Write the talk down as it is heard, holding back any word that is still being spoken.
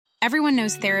Everyone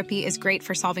knows therapy is great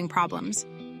for solving problems,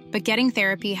 but getting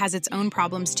therapy has its own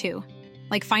problems too,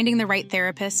 like finding the right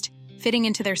therapist, fitting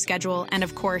into their schedule, and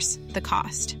of course, the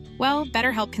cost. Well,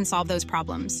 BetterHelp can solve those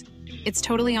problems. It's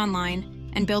totally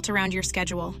online and built around your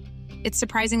schedule. It's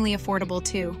surprisingly affordable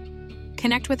too.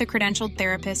 Connect with a credentialed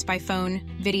therapist by phone,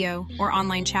 video, or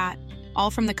online chat,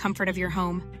 all from the comfort of your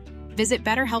home. Visit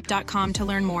BetterHelp.com to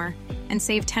learn more and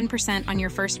save 10% on your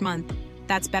first month.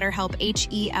 That's BetterHelp,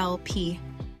 H-E-L-P.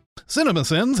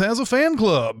 CinemaSins has a fan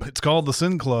club. It's called the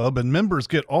Sin Club, and members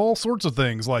get all sorts of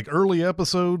things like early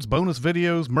episodes, bonus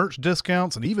videos, merch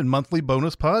discounts, and even monthly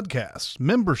bonus podcasts.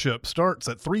 Membership starts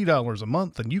at $3 a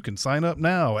month, and you can sign up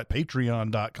now at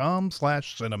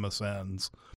patreon.com/CinemaSins.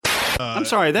 I'm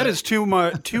sorry, that is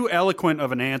too eloquent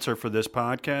of an answer for this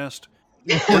podcast.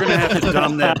 We're gonna have to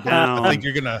dumb that down. I think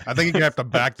you're gonna have to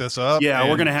back this up. Yeah,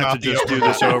 we're gonna have to just do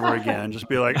this over again. Just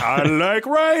be like, I like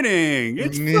writing.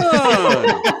 It's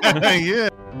fun. Yeah.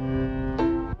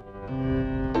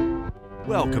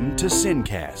 Welcome to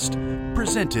Sincast,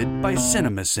 presented by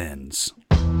CinemaSins.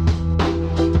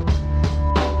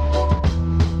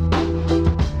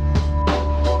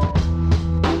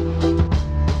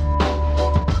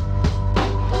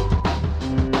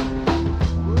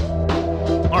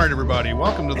 All right, everybody,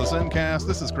 welcome to the Sincast.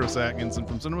 This is Chris Atkinson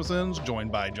from CinemaSins,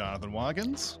 joined by Jonathan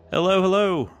Watkins. Hello,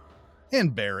 hello.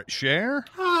 And Barrett Scher.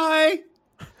 Hi.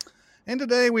 And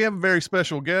today we have a very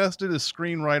special guest. It is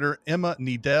screenwriter Emma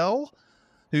Needell,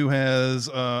 who has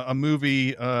a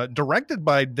movie directed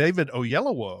by David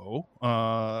Oyelowo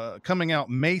coming out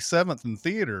May 7th in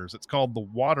theaters. It's called The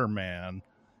Waterman.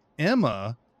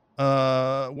 Emma,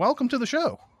 welcome to the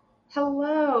show.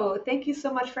 Hello. Thank you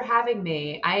so much for having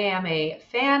me. I am a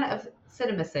fan of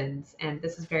CinemaSins, and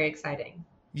this is very exciting.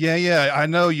 Yeah. I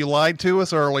know you lied to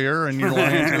us earlier, and you're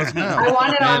lying to us now. I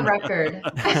want it on record.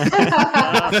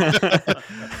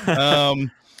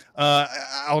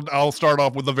 I'll start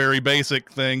off with a very basic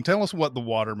thing. Tell us what The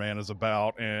Waterman is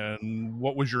about, and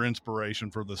what was your inspiration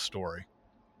for this story?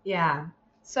 Yeah.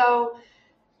 So,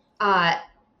 I'm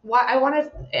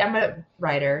a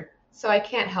writer, so I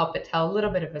can't help but tell a little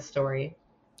bit of a story.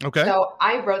 Okay. So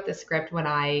I wrote the script when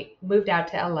I moved out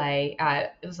to LA.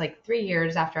 It was like 3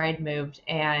 years after I'd moved,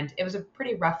 and it was a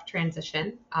pretty rough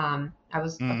transition. I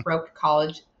was a broke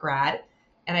college grad,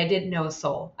 and I didn't know a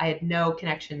soul. I had no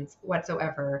connections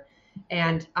whatsoever.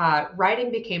 And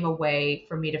writing became a way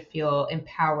for me to feel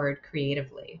empowered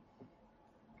creatively.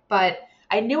 But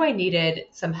I knew I needed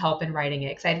some help in writing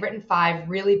it because I'd written 5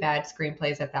 really bad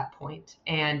screenplays at that point,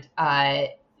 and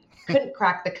couldn't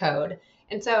crack the code.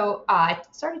 And so I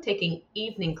started taking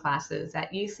evening classes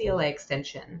at UCLA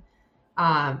Extension,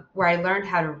 where I learned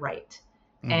how to write.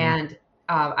 Mm-hmm. And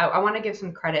I want to give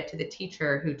some credit to the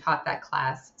teacher who taught that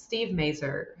class, Steve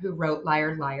Mazur, who wrote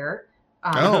Liar Liar.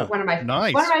 One of my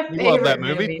favorite love that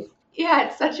movie. movies. Yeah,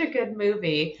 it's such a good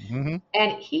movie. Mm-hmm.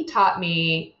 And he taught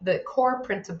me the core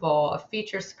principle of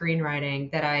feature screenwriting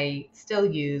that I still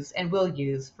use and will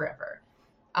use forever.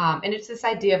 And it's this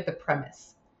idea of the premise.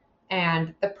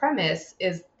 And the premise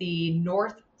is the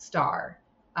North Star,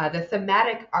 the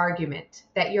thematic argument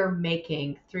that you're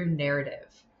making through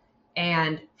narrative.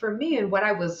 And for me, and what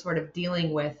I was sort of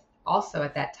dealing with also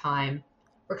at that time,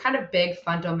 were kind of big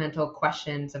fundamental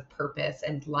questions of purpose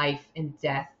and life and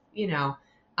death,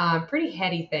 pretty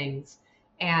heady things.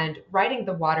 And writing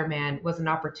The Waterman was an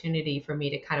opportunity for me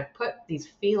to kind of put these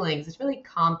feelings, these really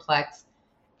complex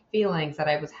feelings that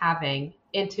I was having,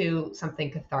 into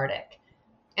something cathartic.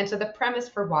 And so the premise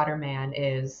for Waterman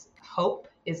is hope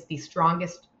is the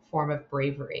strongest form of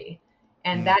bravery.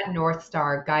 And that North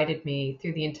Star guided me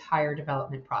through the entire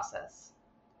development process.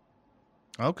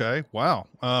 Okay. Wow.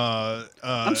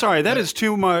 I'm sorry, that is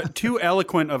too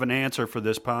eloquent of an answer for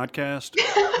this podcast.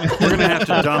 We're going to have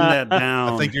to dumb that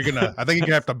down. I think you're going to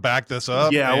have to back this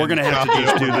up. Yeah, we're going to have to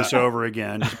just do this over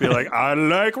again. Just be like, I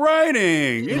like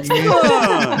writing. It's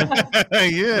fun.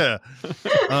 Yeah.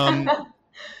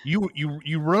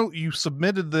 You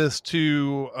submitted this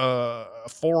to a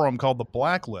forum called the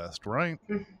Blacklist, right?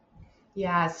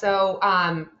 Yeah. So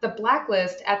the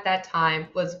Blacklist at that time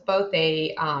was both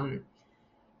a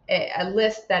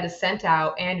list that is sent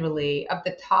out annually of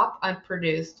the top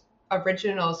unproduced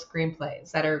original screenplays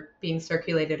that are being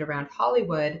circulated around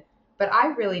Hollywood. But I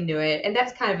really knew it, and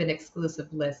that's kind of an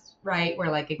exclusive list, right? Where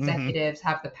like executives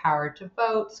have the power to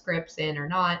vote scripts in or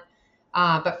not.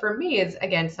 But for me, as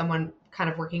again, someone kind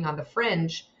of working on the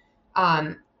fringe,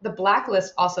 the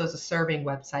Blacklist also is a serving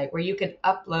website where you can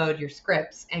upload your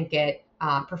scripts and get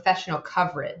professional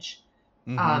coverage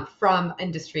from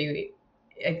industry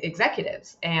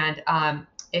executives. And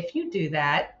if you do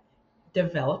that,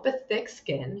 develop a thick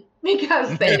skin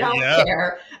because they don't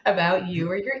care about you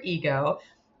or your ego.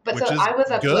 But which so is I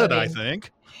was uploading. good, I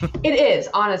think. It is,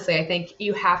 honestly. I think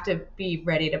you have to be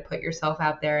ready to put yourself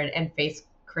out there and face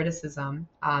criticism.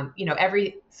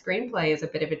 Every screenplay is a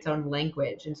bit of its own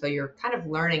language, and so you're kind of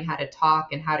learning how to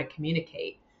talk and how to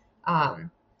communicate.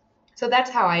 So that's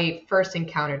how I first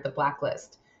encountered the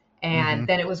blacklist. And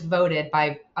then it was voted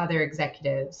by other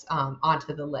executives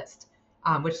onto the list,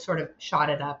 which sort of shot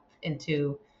it up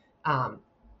into some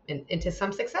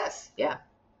success. Yeah.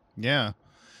 Yeah.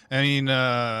 I mean,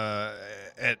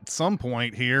 at some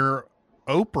point here,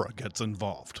 Oprah gets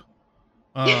involved.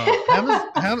 How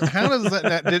does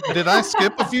that? Did I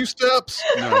skip a few steps?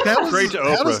 No. How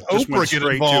does Oprah get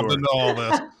involved into all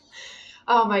this?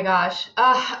 Oh my gosh,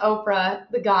 Oprah,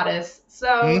 the goddess.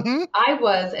 So I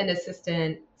was an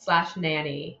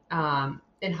assistant/nanny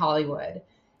in Hollywood,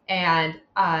 and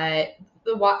I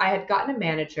had gotten a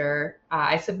manager.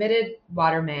 I submitted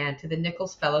Waterman to the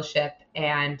Nichols Fellowship,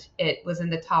 and it was in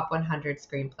the top 100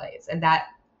 screenplays, and that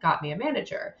got me a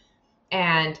manager.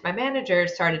 And my manager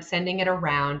started sending it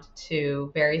around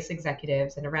to various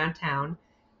executives and around town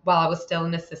while I was still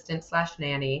an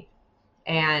assistant/nanny.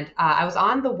 And I was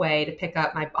on the way to pick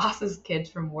up my boss's kids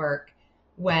from work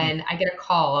when I get a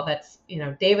call that's,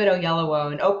 David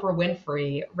Oyelowo and Oprah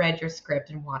Winfrey read your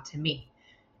script and want to meet.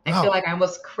 I feel like I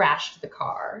almost crashed the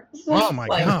car. Oh my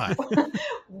God.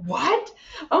 What?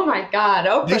 Oh my God.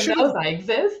 Oprah knows I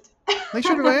exist. They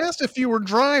should have asked if you were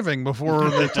driving before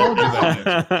they told you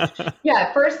that.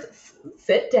 Yeah, first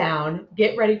sit down,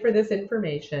 get ready for this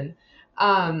information.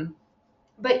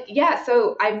 But yeah,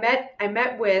 so I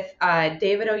met with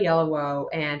David Oyelowo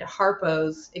and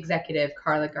Harpo's executive,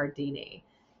 Carla Gardini.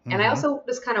 And I also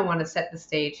just kind of want to set the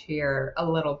stage here a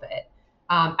little bit.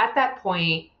 At that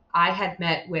point, I had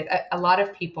met with a lot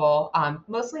of people,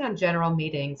 mostly on general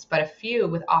meetings, but a few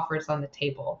with offers on the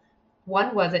table.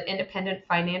 One was an independent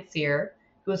financier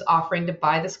who was offering to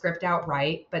buy the script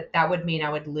outright, but that would mean I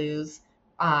would lose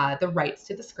the rights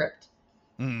to the script.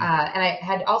 And I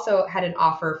had also had an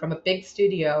offer from a big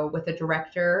studio with a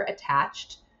director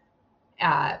attached.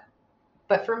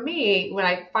 But for me, when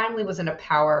I finally was in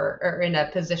a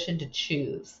position to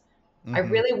choose, I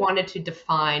really wanted to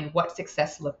define what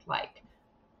success looked like.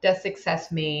 Does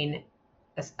success mean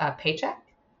a paycheck?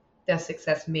 Does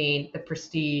success mean the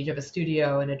prestige of a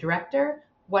studio and a director?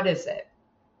 What is it?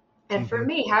 And for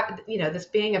me, this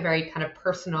being a very kind of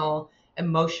personal,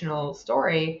 emotional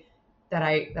story that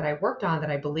I worked on,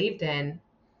 that I believed in,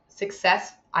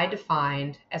 success I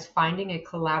defined as finding a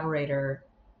collaborator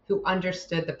who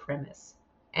understood the premise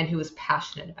and who was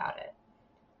passionate about it.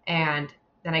 And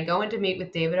then I go in to meet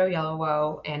with David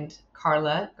Oyelowo and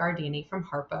Carla Gardini from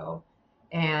Harpo,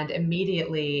 and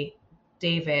immediately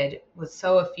David was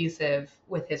so effusive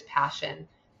with his passion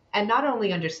and not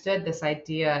only understood this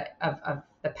idea of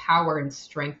the power and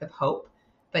strength of hope,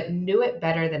 but knew it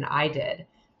better than I did.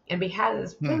 And we had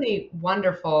this really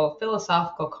wonderful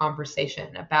philosophical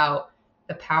conversation about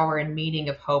the power and meaning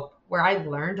of hope, where I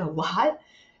learned a lot.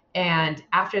 And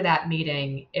after that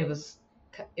meeting, it was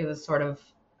sort of,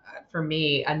 for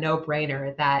me, a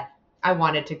no-brainer that I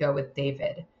wanted to go with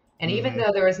David. And even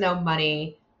though there was no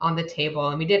money on the table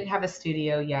and we didn't have a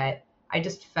studio yet, I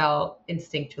just felt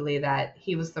instinctually that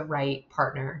he was the right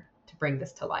partner to bring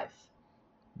this to life.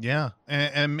 Yeah.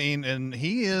 And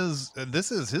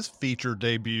this is his feature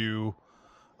debut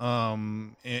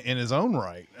in his own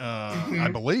right, I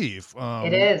believe.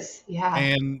 It is. Yeah.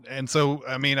 And so,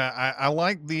 I mean, I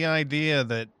like the idea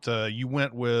that you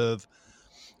went with,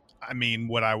 I mean,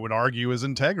 what I would argue is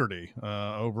integrity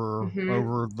over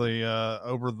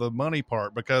the money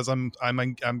part, because I'm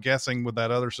guessing with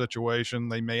that other situation,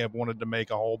 they may have wanted to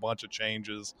make a whole bunch of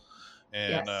changes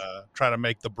and try to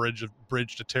make the bridge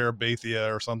to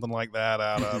Terabithia or something like that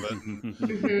out of it.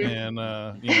 And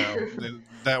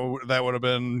that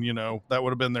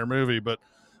would have been their movie. But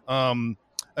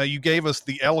you gave us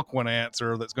the eloquent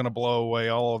answer that's going to blow away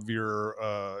all of your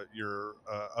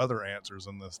other answers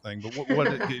in this thing. But what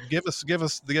give us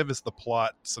the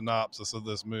plot synopsis of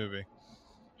this movie.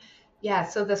 Yeah,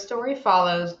 so the story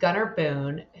follows Gunnar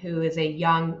Boone, who is a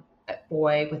young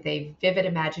boy with a vivid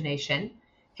imagination.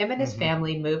 Him and his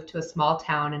family moved to a small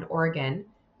town in Oregon,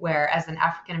 where, as an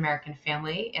African-American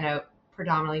family in a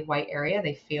predominantly white area,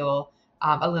 they feel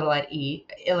a little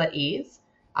ill at ease,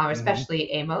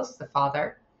 especially Amos, the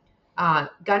father.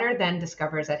 Gunnar then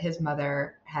discovers that his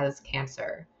mother has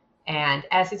cancer. And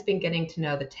as he's been getting to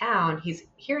know the town, he's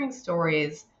hearing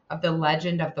stories of the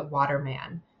legend of the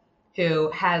Waterman,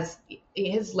 who has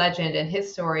his legend and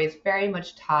his story is very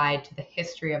much tied to the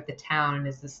history of the town, and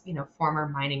is this, former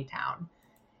mining town.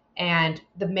 And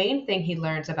the main thing he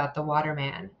learns about the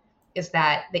Waterman is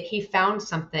that he found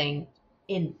something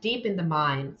deep in the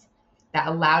mines that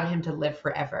allowed him to live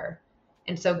forever.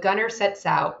 And so Gunnar sets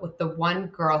out with the one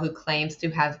girl who claims to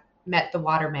have met the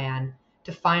Waterman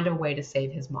to find a way to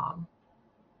save his mom.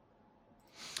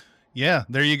 Yeah,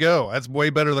 there you go. That's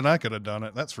way better than I could have done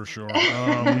it. That's for sure. But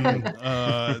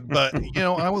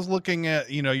I was looking at,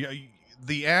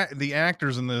 the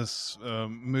actors in this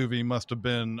movie must have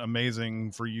been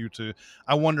amazing for you to.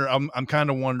 I'm kind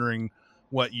of wondering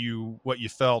what you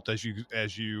felt as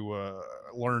you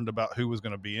learned about who was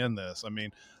going to be in this. I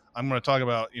mean, I'm going to talk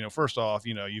about, first off,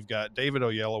 you've got David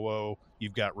Oyelowo,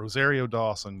 you've got Rosario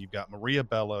Dawson, you've got Maria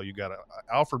Bello, you've got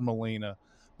Alfred Molina,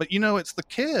 but it's the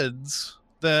kids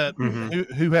that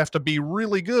who have to be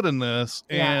really good in this.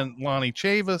 Yeah. And Lonnie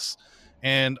Chavis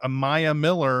and Amaya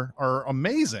Miller are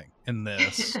amazing in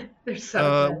this. They're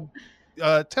so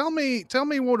good. Tell me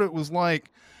what it was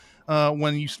like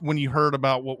when you heard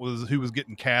about who was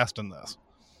getting cast in this.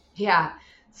 Yeah.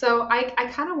 So I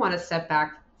kind of want to step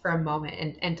back for a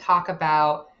moment and talk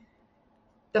about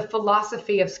the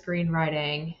philosophy of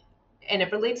screenwriting. And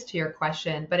it relates to your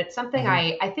question, but it's something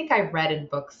I think I read in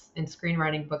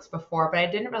screenwriting books before, but I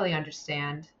didn't really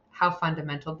understand how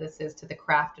fundamental this is to the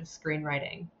craft of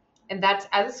screenwriting. And that's,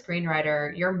 as a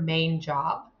screenwriter, your main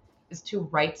job is to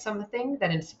write something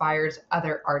that inspires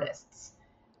other artists,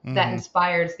 that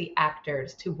inspires the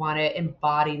actors to want to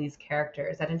embody these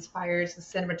characters, that inspires the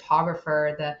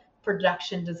cinematographer, the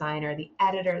production designer, the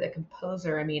editor, the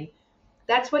composer. I mean,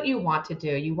 that's what you want to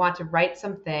do. You want to write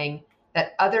something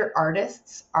that other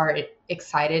artists are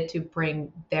excited to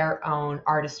bring their own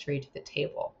artistry to the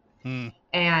table.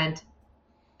 And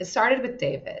it started with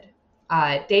David.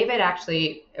 David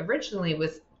actually originally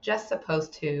was just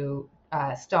supposed to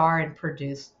star and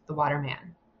produce The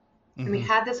Waterman. And we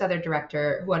had this other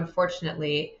director who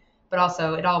unfortunately, but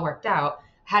also it all worked out,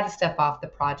 had to step off the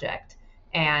project.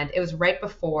 And it was right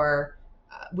before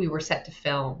we were set to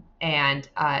film. And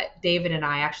David and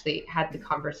I actually had the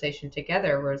conversation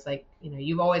together where it's like,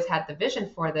 you've always had the vision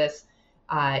for this.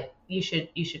 You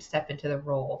should step into the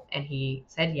role. And he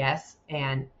said yes.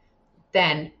 And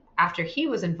then after he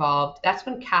was involved, that's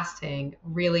when casting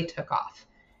really took off.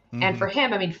 And for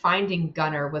him, I mean, finding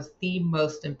Gunnar was the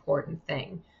most important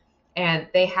thing. And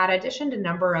they had auditioned a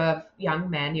number of young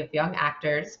men, young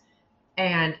actors.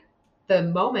 And the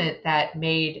moment that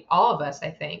made all of us, I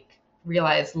think,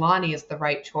 realize Lonnie is the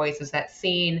right choice is that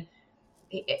scene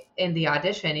in the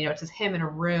audition. It's just him in a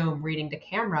room reading to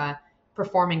camera,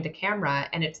 performing to camera.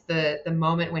 And it's the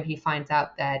moment when he finds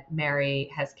out that Mary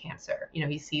has cancer.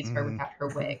 He sees her without her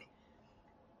wig.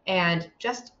 And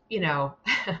just,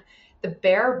 the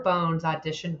bare bones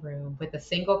audition room with a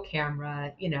single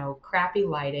camera, crappy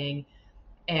lighting,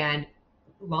 and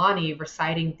Lonnie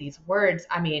reciting these words.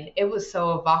 I mean, it was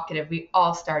so evocative. We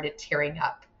all started tearing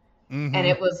up. And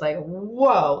it was like,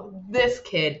 whoa, this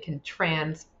kid can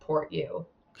transport you.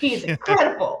 He's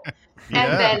incredible. Yeah.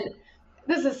 And then,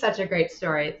 this is such a great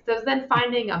story. So then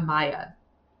finding Amaya.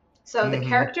 So the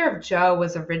character of Joe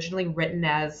was originally written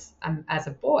as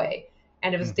a boy.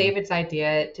 And it was David's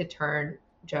idea to turn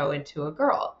Joe into a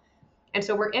girl. And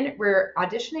so we're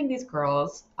auditioning these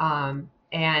girls. And,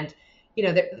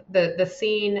 the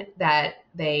scene that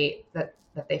they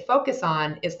focus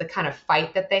on is the kind of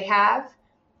fight that they have.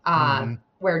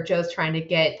 Where Joe's trying to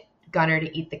get Gunnar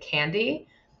to eat the candy.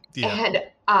 Yeah. And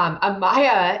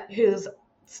Amaya, who's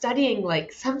studying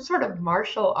like some sort of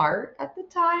martial art at the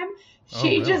time,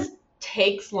 she just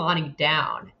takes Lonnie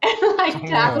down and like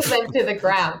tackles him to the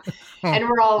ground. And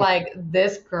we're all like,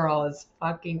 this girl is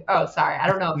fucking, sorry, I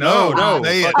don't know. No,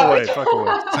 fuck away.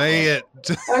 Say it.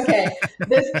 Okay,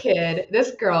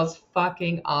 this girl's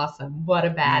fucking awesome. What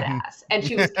a badass. And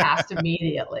she was cast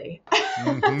immediately.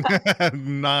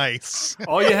 Nice.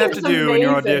 All you have to do in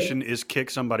your audition is kick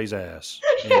somebody's ass.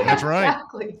 Yeah, that's right.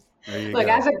 Exactly. Look,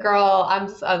 as a girl,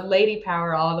 I'm a lady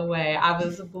power all the way.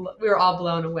 We were all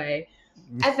blown away.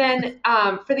 And then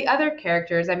for the other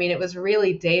characters, I mean, it was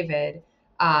really David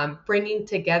bringing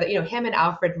together, him and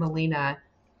Alfred Molina.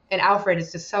 And Alfred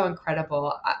is just so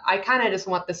incredible. I kind of just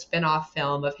want the spin-off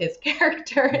film of his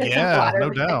character. Yeah, no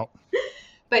doubt.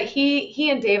 But he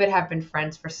and David have been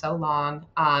friends for so long.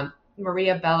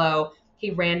 Maria Bello,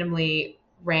 he randomly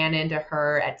ran into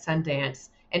her at Sundance.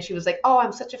 And she was like, "Oh,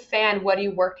 I'm such a fan. What are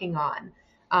you working on?"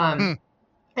 And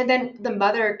then the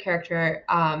mother character,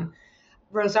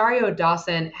 Rosario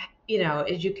Dawson,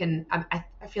 as you can, I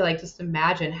feel like just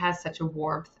imagine, has such a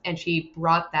warmth. And she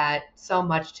brought that so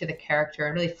much to the character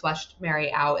and really fleshed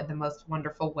Mary out in the most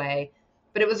wonderful way.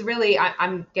 But it was really,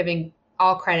 I'm giving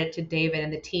all credit to David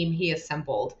and the team he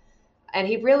assembled. And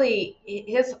he really,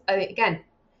 his, again,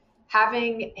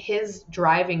 having his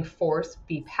driving force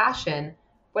be passion,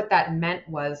 what that meant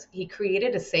was he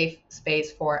created a safe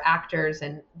space for actors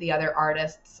and the other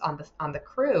artists on the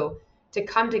crew to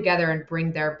come together and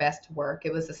bring their best work.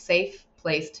 It was a safe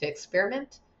place to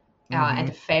experiment and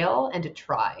to fail and to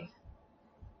try.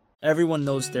 Everyone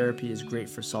knows therapy is great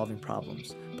for solving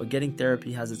problems, but getting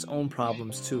therapy has its own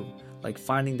problems too, like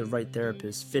finding the right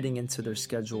therapist, fitting into their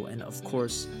schedule, and of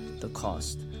course, the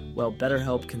cost. Well,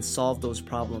 BetterHelp can solve those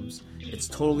problems. It's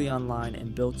totally online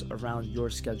and built around your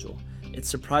schedule. It's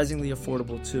surprisingly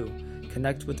affordable too.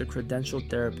 Connect with a credentialed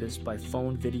therapist by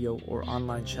phone, video, or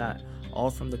online chat,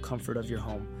 all from the comfort of your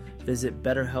home. Visit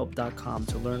BetterHelp.com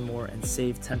to learn more and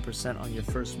save 10% on your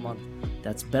first month.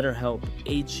 That's BetterHelp,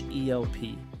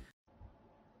 H-E-L-P.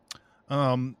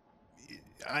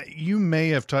 You may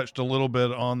have touched a little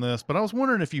bit on this, but I was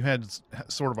wondering if you had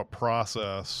sort of a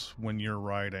process when you're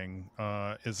writing.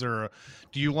 Do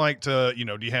you like to,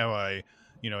 do you have a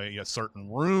certain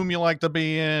room you like to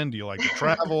be in? Do you like to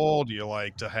travel? Do you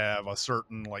like to have a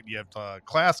certain, you have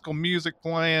classical music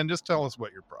playing? Just tell us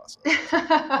what your process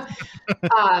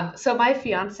is. So my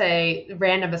fiance,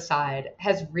 random aside,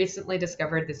 has recently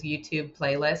discovered this YouTube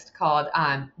playlist called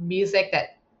Music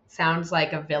That Sounds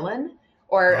Like a Villain,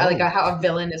 or how a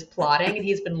villain is plotting. And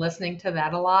he's been listening to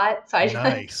that a lot. So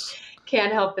I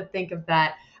can't help but think of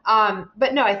that.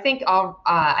 But no, I think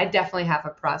I definitely have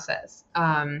a process.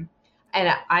 And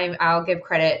I'll give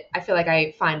credit. I feel like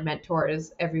I find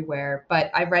mentors everywhere,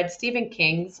 but I read Stephen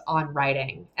King's On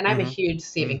Writing, and I'm a huge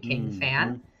Stephen King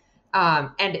fan.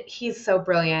 And he's so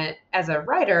brilliant as a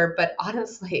writer, but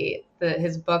honestly,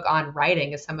 his book On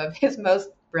Writing is some of his most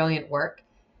brilliant work.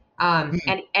 And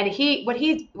what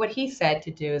he said to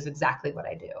do is exactly what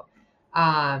I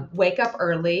do. Wake up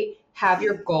early, have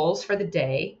your goals for the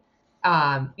day,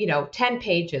 10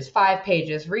 pages, 5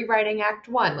 pages, rewriting act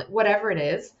 1, whatever it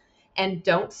is, and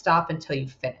don't stop until you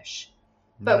finish.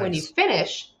 But when you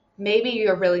finish, maybe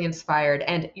you're really inspired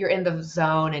and you're in the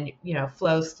zone and,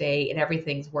 flow state and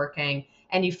everything's working,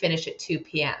 and you finish at 2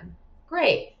 p.m.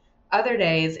 Great. Other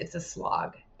days it's a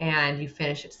slog and you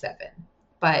finish at 7,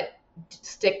 but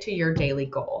stick to your daily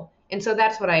goal. And so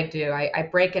that's what I do. I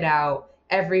break it out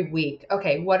every week.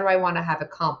 Okay, what do I want to have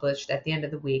accomplished at the end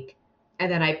of the week?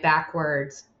 And then I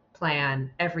backwards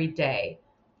plan every day.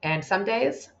 And some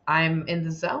days I'm in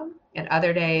the zone, and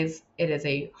other days it is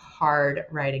a hard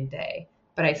writing day,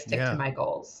 but I stick to my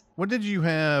goals. What did you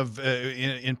have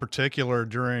in particular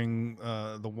during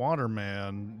The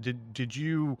Waterman?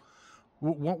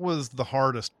 What was the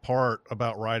hardest part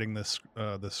about writing this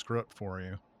script for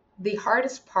you? The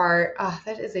hardest part,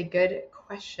 that is a good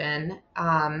question.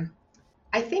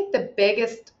 I think the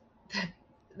biggest,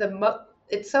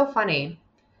 it's so funny,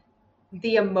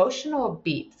 the emotional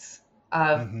beats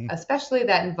of, especially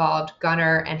that involved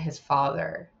Gunnar and his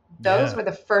father. Those were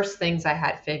the first things I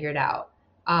had figured out.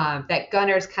 That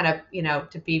Gunnar's kind of,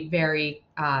 to be very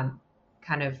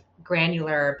kind of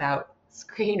granular about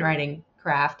screenwriting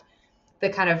craft, the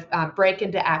kind of break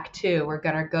into Act 2 where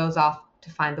Gunnar goes off to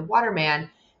find the Waterman.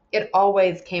 It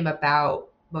always came about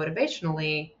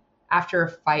motivationally after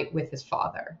a fight with his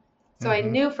father. So I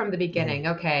knew from the beginning,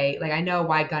 okay, I know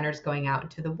why Gunnar's going out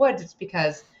into the woods. It's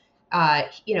because,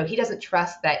 he doesn't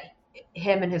trust that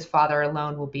him and his father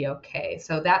alone will be okay.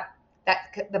 So that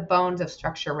the bones of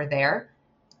structure were there.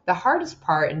 The hardest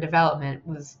part in development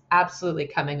was absolutely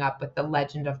coming up with the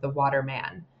legend of the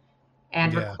Waterman,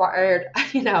 and required,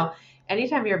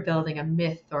 anytime you're building a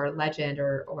myth or a legend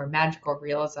or magical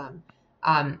realism,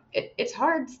 it's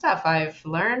hard stuff, I've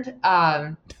learned.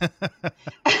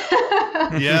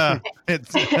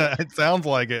 It sounds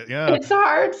like it. Yeah, it's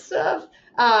hard stuff.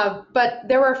 But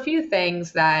there were a few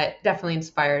things that definitely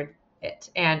inspired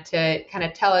it, and to kind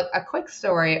of tell a quick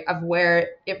story of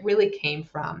where it really came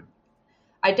from.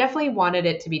 I definitely wanted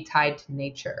it to be tied to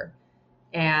nature,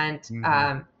 and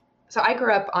so I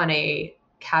grew up on a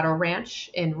cattle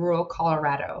ranch in rural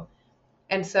Colorado,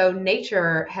 and so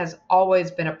nature has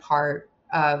always been a part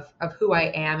of who I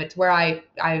am. It's where I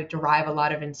derive a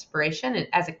lot of inspiration. And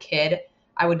as a kid,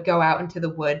 I would go out into the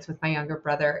woods with my younger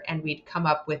brother, and we'd come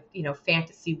up with,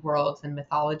 fantasy worlds and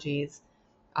mythologies.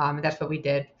 And that's what we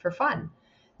did for fun.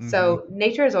 So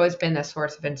nature has always been the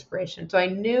source of inspiration. So I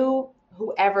knew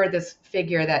whoever this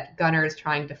figure that Gunnar is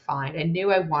trying to find, I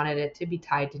knew I wanted it to be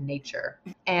tied to nature.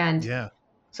 And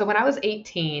so when I was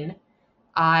 18,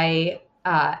 I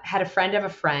had a friend of a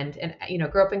friend, and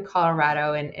grew up in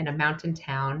Colorado in a mountain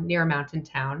town, near a mountain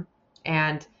town,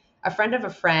 and a friend of a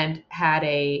friend had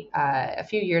a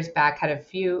few years back had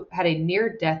a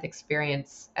near-death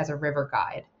experience as a river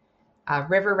guide. a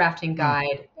river rafting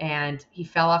guide, and he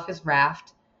fell off his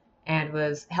raft and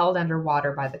was held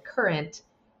underwater by the current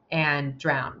and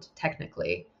drowned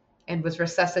technically, and was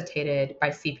resuscitated by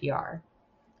CPR.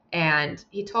 And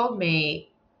he told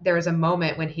me there was a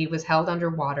moment when he was held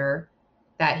underwater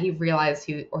that he realized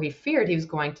he feared he was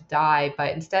going to die,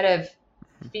 but instead of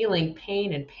feeling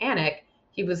pain and panic,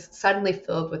 he was suddenly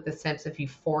filled with a sense of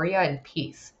euphoria and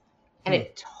peace. And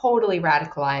it totally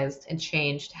radicalized and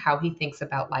changed how he thinks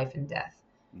about life and death.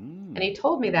 And he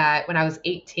told me that when I was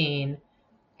 18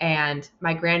 and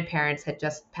my grandparents had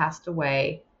just passed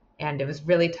away, and it was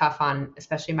really tough on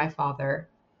especially my father.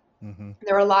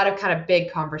 There were a lot of kind of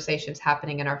big conversations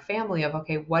happening in our family of,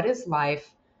 okay, what is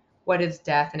life? What is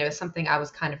death? And it was something I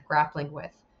was kind of grappling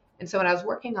with. And so when I was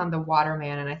working on The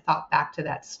Waterman, and I thought back to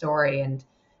that story and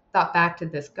thought back to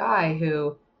this guy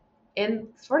who, in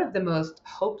sort of the most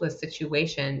hopeless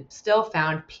situation, still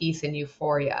found peace and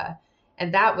euphoria.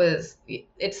 And that was,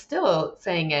 it's still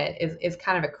saying it is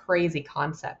kind of a crazy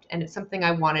concept. And it's something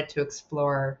I wanted to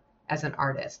explore as an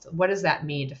artist. What does that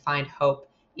mean to find hope,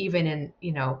 even in,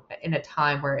 in a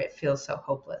time where it feels so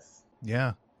hopeless?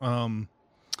 Yeah. Was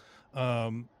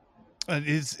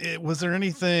there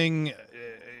anything,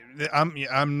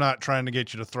 I'm not trying to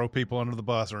get you to throw people under the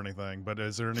bus or anything, but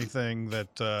is there anything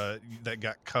that that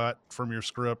got cut from your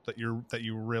script that you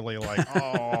really like?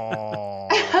 Oh,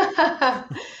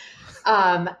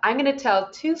 I'm going to tell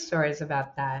two stories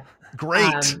about that.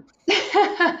 Great.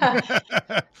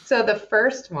 So the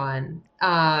first one,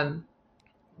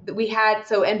 we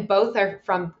had, and both are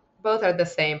the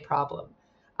same problem.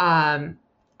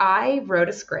 I wrote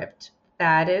a script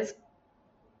that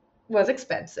was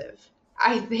expensive.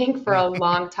 I think for a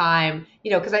long time,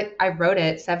 because I wrote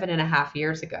it 7.5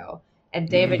 years ago, and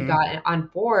David got on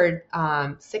board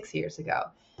 6 years ago.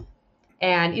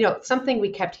 And, something we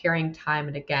kept hearing time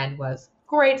and again was,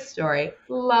 great story,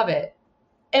 love it,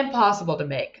 impossible to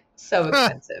make, so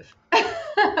expensive.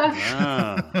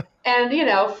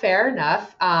 And, fair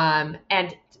enough.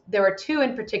 And there were two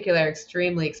in particular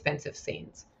extremely expensive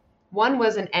scenes. One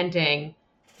was an ending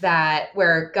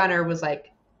where Gunnar was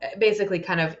like, basically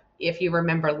kind of, if you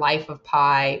remember Life of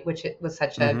Pi, which it was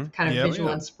such a kind of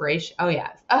visual inspiration. Oh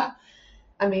yeah.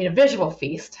 A visual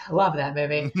feast. I love that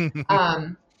movie.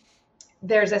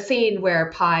 There's a scene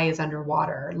where Pi is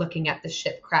underwater looking at the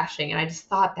ship crashing. And I just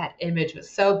thought that image was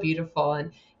so beautiful.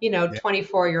 And,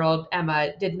 24-year-old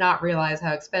Emma did not realize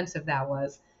how expensive that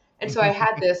was. And so I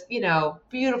had this,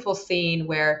 beautiful scene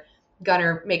where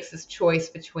Gunnar makes this choice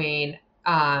between,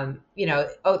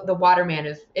 the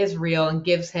waterman is real and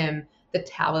gives him the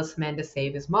talisman to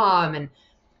save his mom. And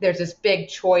there's this big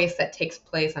choice that takes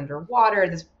place underwater.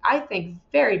 This, I think,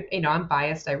 very, I'm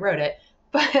biased, I wrote it,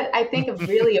 but I think a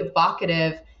really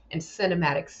evocative and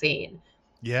cinematic scene.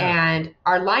 Yeah. And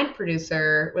our line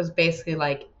producer was basically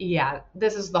like, yeah,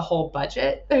 this is the whole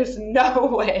budget. There's no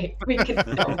way we can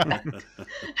film that.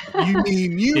 You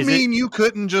mean you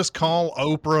couldn't just call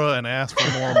Oprah and ask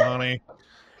for more money?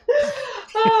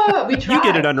 We tried. You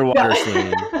get an underwater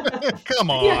scene. Come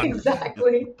on. Yeah,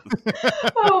 exactly.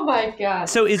 Oh my God.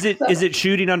 So is it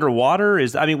shooting underwater?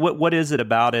 What is it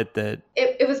about it that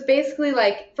it was basically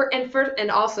like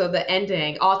and also the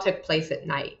ending all took place at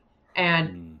night.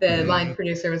 And the line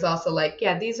producer was also like,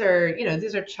 yeah, these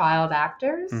are child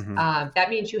actors. That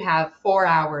means you have 4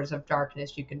 hours of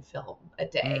darkness you can film a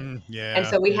day. And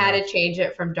so we had to change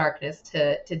it from darkness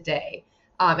to day,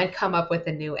 and come up with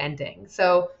a new ending.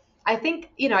 So I think,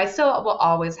 I still will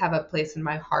always have a place in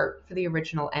my heart for the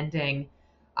original ending.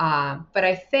 But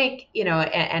I think,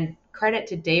 and credit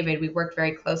to David, we worked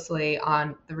very closely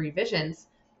on the revisions.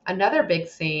 Another big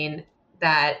scene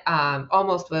that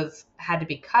almost had to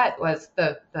be cut was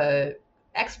the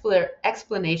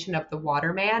explanation of the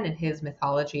waterman and his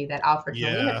mythology that Alfred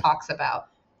Molina talks about.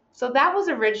 So that was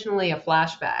originally a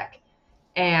flashback,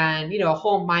 and a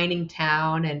whole mining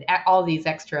town and all these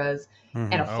extras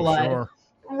and a flood. Sure.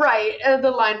 Right. The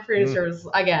line producer was,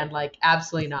 again, like,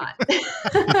 absolutely not.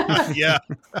 Yeah.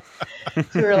 So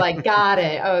we were like, got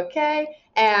it. Okay.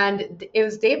 And it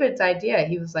was David's idea.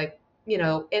 He was like,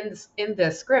 in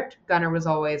the script, Gunnar was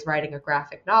always writing a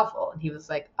graphic novel. And he was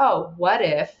like, oh, what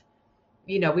if,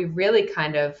 we really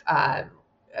kind of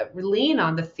lean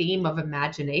on the theme of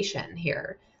imagination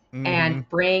here and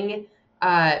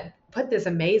put this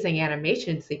amazing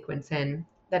animation sequence in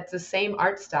that's the same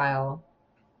art style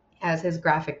as his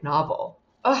graphic novel.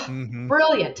 Oh,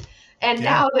 brilliant. And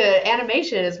now the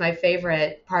animation is my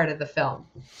favorite part of the film.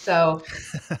 So,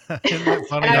 and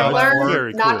I've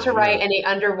learned not to write any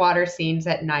underwater scenes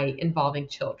at night involving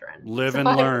children. Live and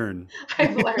learn.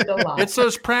 I've learned a lot. It's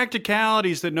those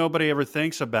practicalities that nobody ever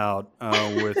thinks about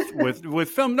with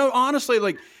film. No, honestly,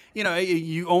 like, you know,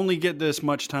 you only get this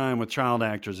much time with child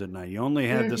actors at night. You only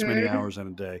have this many hours in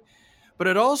a day. But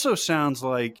it also sounds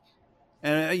like,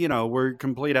 you know, we're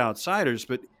complete outsiders,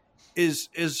 but is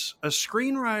a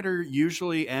screenwriter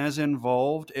usually as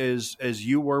involved as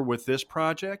you were with this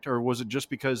project, or was it just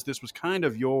because this was kind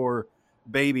of your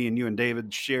baby and you and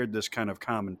David shared this kind of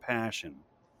common passion?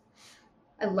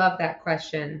 I love that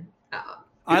question.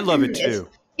 I love it too.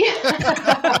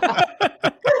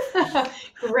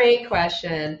 Great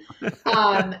question.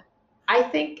 I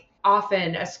think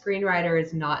often a screenwriter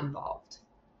is not involved.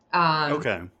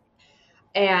 Okay.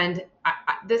 And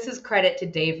this is credit to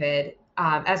David.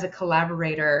 As a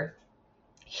collaborator,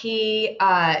 he,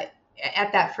 at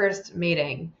that first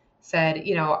meeting, said,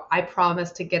 you know, I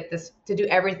promise to do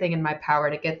everything in my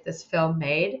power to get this film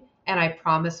made. And I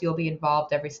promise you'll be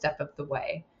involved every step of the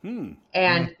way.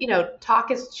 And, you know,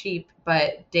 talk is cheap,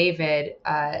 but David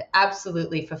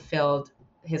absolutely fulfilled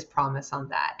his promise on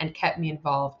that and kept me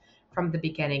involved from the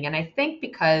beginning. And I think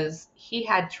because he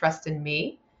had trust in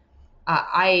me,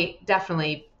 I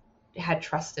definitely had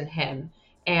trust in him.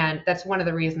 And that's one of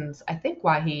the reasons I think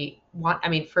why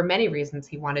for many reasons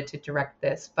he wanted to direct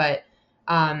this. But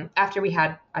after we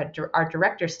had our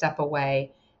director step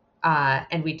away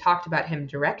and we talked about him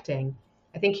directing,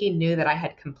 I think he knew that I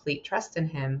had complete trust in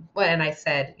him. Well, and I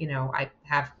said, you know, I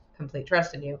have complete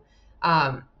trust in you.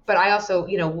 But I also,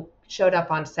 you know, showed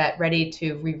up on set ready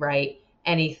to rewrite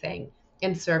anything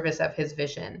in service of his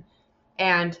vision.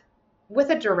 And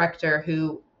with a director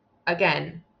who,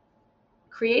 again,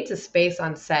 creates a space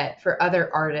on set for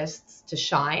other artists to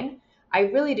shine, I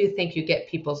really do think you get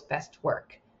people's best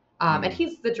work. And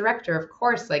he's the director, of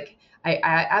course. Like I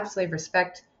absolutely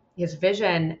respect his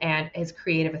vision and his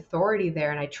creative authority there,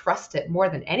 and I trust it more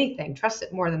than anything, trust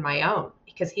it more than my own,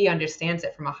 because he understands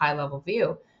it from a high level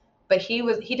view. But he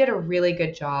did a really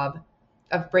good job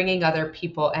of bringing other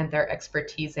people and their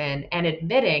expertise in and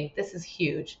admitting, this is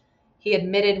huge. He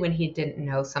admitted when he didn't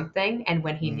know something and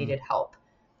when he needed help.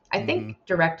 I think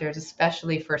directors,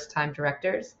 especially first-time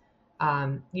directors,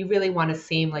 you really want to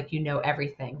seem like you know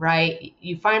everything, right?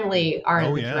 You finally are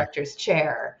in the director's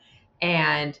chair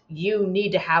and you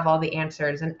need to have all the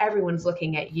answers and everyone's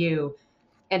looking at you.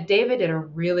 And David did a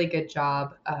really good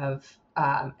job of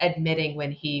admitting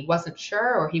when he wasn't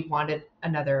sure or he wanted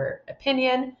another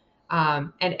opinion,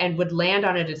 and would land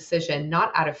on a decision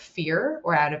not out of fear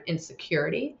or out of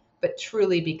insecurity, but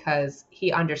truly because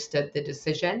he understood the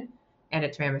decision and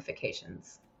its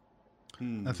ramifications.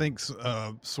 I think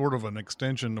sort of an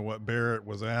extension to what Barrett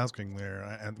was asking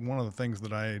there. One of the things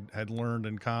that I had learned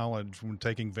in college when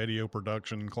taking video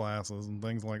production classes and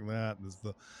things like that is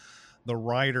the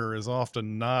writer is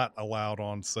often not allowed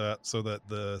on set so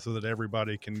that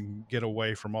everybody can get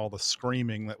away from all the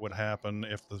screaming that would happen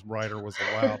if the writer was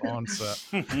allowed on set.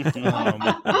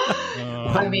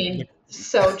 I mean,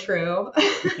 so true.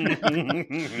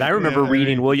 I remember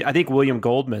reading I think William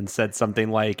Goldman said something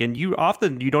like, and you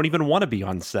don't even want to be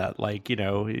on set. Like, you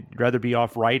know, you'd rather be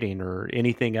off writing or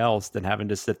anything else than having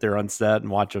to sit there on set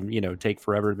and watch them, you know, take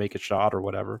forever to make a shot or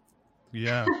whatever.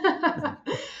 Yeah.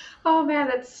 Oh man,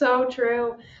 that's so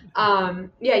true.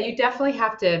 Yeah, you definitely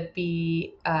have to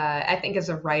be, I think as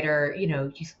a writer, you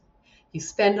know, you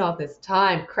spend all this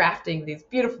time crafting these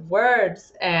beautiful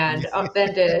words and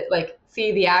then to like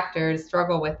see the actors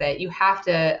struggle with it. You have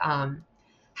to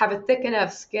have a thick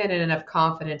enough skin and enough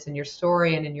confidence in your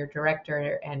story and in your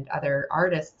director and other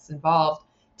artists involved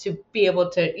to be able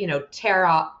to, you know, tear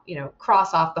off, you know,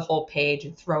 cross off the whole page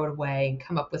and throw it away and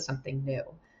come up with something new.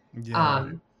 Yeah.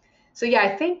 So yeah,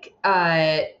 I think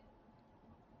I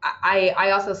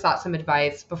also sought some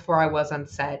advice before I was on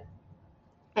set.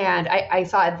 And I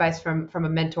sought advice from a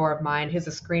mentor of mine who's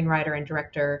a screenwriter and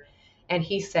director. And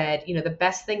he said, you know, the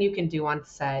best thing you can do on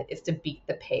set is to beat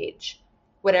the page.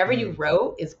 Whatever you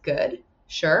wrote is good.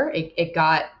 Sure, it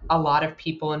got a lot of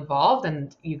people involved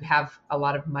and you have a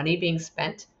lot of money being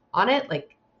spent on it.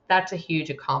 Like, that's a huge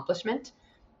accomplishment.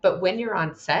 But when you're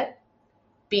on set,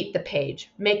 beat the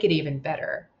page, make it even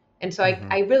better. And so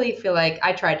I really feel like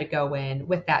I tried to go in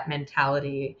with that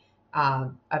mentality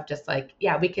of just like,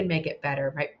 yeah, we can make it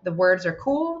better, right? The words are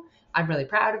cool. I'm really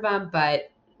proud of them.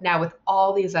 But now with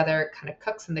all these other kind of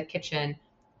cooks in the kitchen,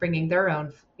 bringing their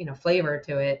own, you know, flavor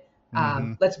to it,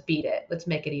 Let's beat it. Let's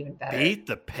make it even better. Beat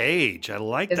the page. I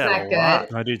like Isn't that that a lot.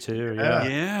 good? I do too. Yeah.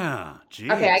 Yeah.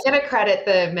 Geez. Okay, I gotta credit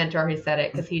the mentor who said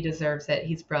it because he deserves it.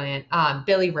 He's brilliant.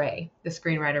 Billy Ray, the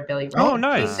screenwriter Billy Ray. Oh,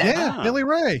 nice. He said, Yeah, Billy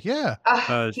Ray. Yeah.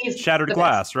 he's Shattered the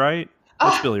Glass, best. right?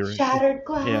 That's Billy Ray. Shattered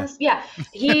Glass. Yeah.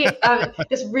 He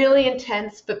this really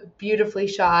intense but beautifully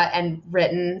shot and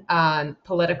written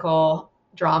political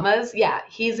dramas. Yeah,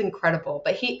 he's incredible.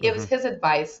 But it was his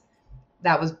advice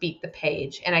that was beat the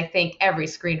page. And I think every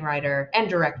screenwriter and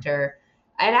director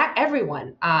and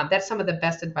everyone, that's some of the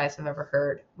best advice I've ever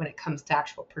heard when it comes to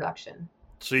actual production.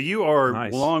 So you are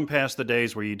Nice. long past the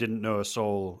days where you didn't know a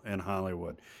soul in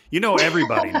Hollywood. You know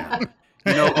everybody now.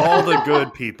 You know all the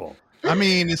good people. I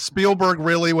mean, is Spielberg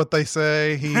really what they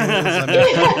say he is? I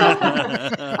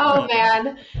mean, Oh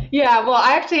man. Yeah, well,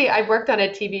 I worked on a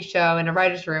TV show in a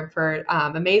writer's room for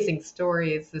Amazing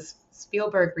Stories, this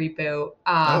Spielberg reboot.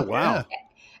 Oh wow.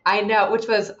 I know, which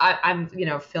was I'm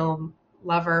film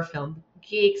lover, film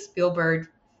geek, Spielberg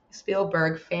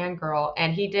fangirl,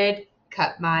 and he did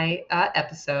cut my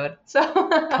episode. So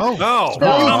oh, Oh, So-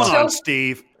 come so- on,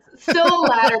 Steve. still a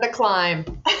ladder to climb.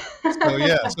 so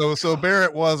yeah, so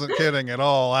Barrett wasn't kidding at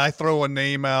all. I throw a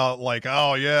name out like,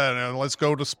 oh yeah, now let's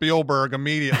go to Spielberg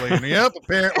immediately. And yep,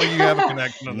 apparently you have a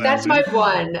connection to that. That's my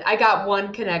one. I got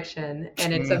one connection,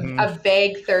 and it's a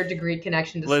vague third-degree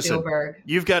connection to Listen, Spielberg.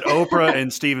 You've got Oprah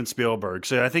and Steven Spielberg,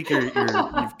 so I think you've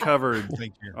covered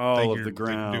Think you're, all think of you're the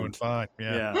ground. doing fine.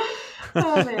 Yeah. Yeah.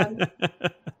 Oh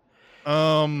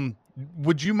man.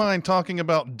 Would you mind talking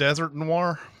about Desert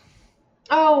Noir?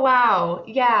 Oh wow,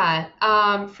 yeah,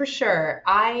 for sure.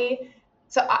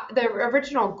 The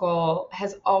original goal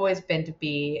has always been to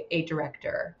be a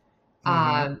director,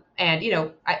 and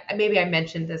maybe I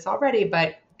mentioned this already,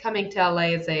 but coming to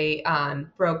LA as a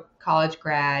broke college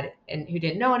grad and who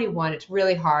didn't know anyone, it's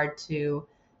really hard to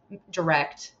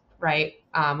direct, right?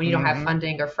 When you don't have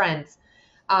funding or friends.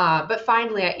 But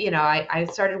finally, I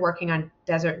started working on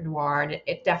Desert Noir, and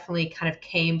it definitely kind of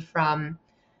came from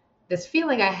this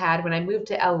feeling I had when I moved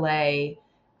to LA,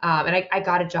 and I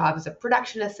got a job as a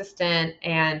production assistant,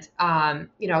 and I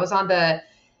was on the.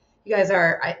 You guys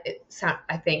are.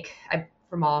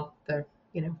 From all the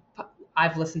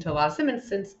I've listened to a lot of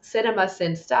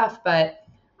CinemaSin stuff, but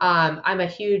I'm a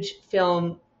huge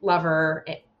film lover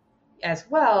as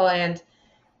well, and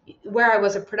where I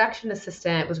was a production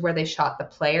assistant was where they shot The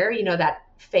Player. You know, that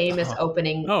famous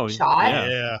opening shot,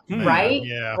 Yeah. right?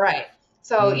 Yeah. Right.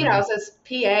 So, I was this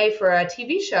PA for a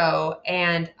TV show,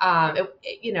 and,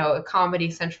 a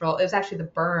Comedy Central. It was actually The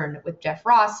Burn with Jeff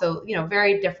Ross. So,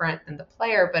 very different than The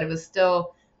Player, but it was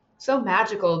still so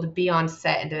magical to be on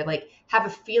set and to have a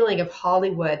feeling of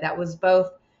Hollywood that was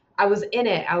both, I was in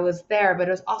it, I was there, but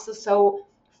it was also so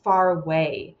far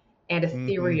away and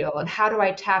ethereal. And how do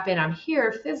I tap in? I'm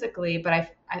here physically, but I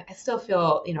still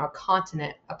feel, a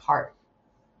continent apart.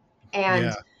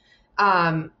 And,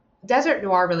 Desert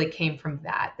Noir really came from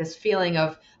that, this feeling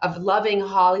of loving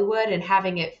Hollywood and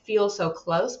having it feel so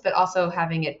close, but also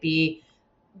having it be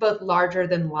both larger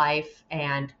than life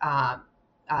and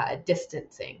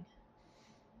distancing.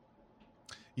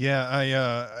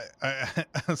 Yeah,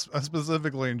 I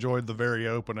specifically enjoyed the very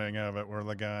opening of it, where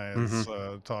the guy is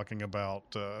talking about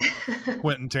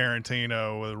Quentin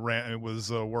Tarantino was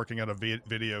working at a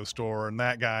video store, and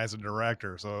that guy's a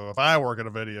director. So if I work at a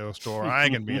video store, I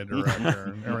can be a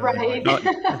director. And everything Right. like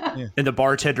that. And the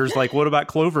bartender's like, "What about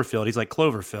Cloverfield?" He's like,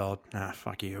 "Cloverfield?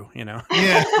 Fuck you," Yeah.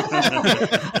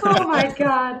 Oh my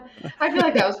God. I feel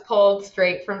like that was pulled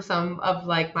straight from some of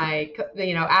my,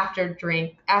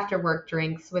 after work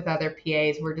drinks with other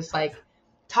PAs. We're just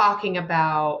talking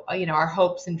about, our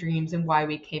hopes and dreams and why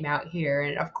we came out here.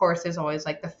 And of course, there's always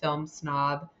the film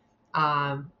snob.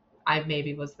 I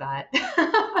maybe was that.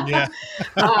 Yeah.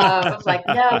 I was like,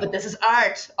 no, but this is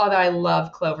art. Although I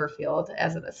love Cloverfield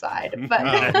as an aside. But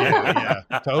yeah,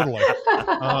 totally.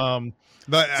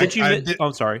 But Since you I did,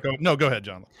 I'm sorry. Go ahead,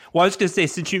 John. Well, I was going to say,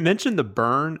 since you mentioned The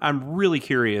Burn, I'm really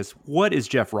curious. What is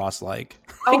Jeff Ross like?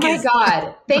 oh my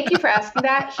God. Thank you for asking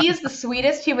that. He is the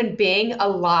sweetest human being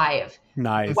alive.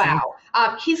 Nice. Wow.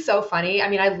 He's so funny. I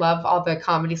mean, I love all the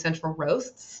Comedy Central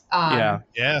roasts. Yeah.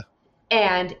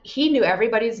 And he knew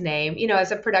everybody's name.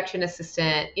 As a production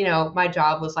assistant, my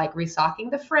job was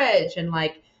restocking the fridge and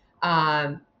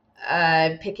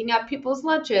picking up people's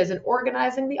lunches and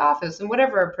organizing the office and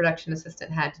whatever a production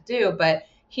assistant had to do. But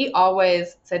he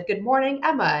always said, "Good morning,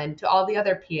 Emma," and to all the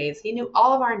other PAs. He knew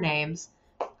all of our names.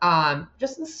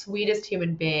 Just the sweetest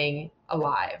human being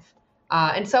alive.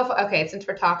 Okay, since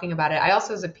we're talking about it, I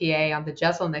also was a PA on the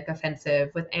Jeselnik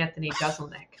Offensive with Anthony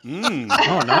Jeselnik.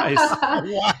 Oh, nice.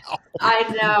 Wow.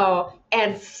 I know.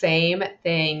 And same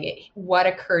thing. What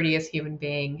a courteous human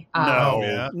being.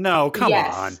 No, come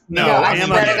yes. on. No, No, I Emma,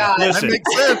 swear to God. listen, That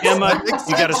makes sense. Emma, That makes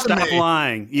you got to sense to stop me.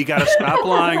 lying. You got to stop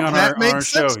lying on That our makes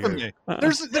show sense to here. me.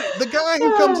 There's the guy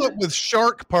who comes up with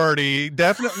Shark Party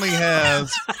definitely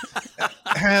has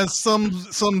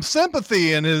some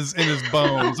sympathy in his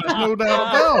bones. There's no doubt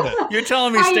about it. You're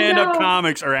telling me I stand-up know.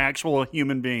 comics are actual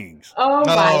human beings? Oh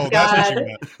my that's what God.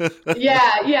 you meant.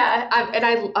 Yeah.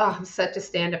 I'm such a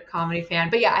stand-up comedy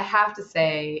fan. But yeah, I have to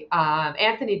say,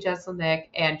 Anthony Jeselnik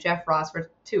and Jeff Ross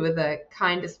were two of the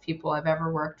kindest people I've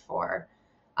ever worked for.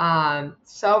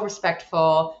 So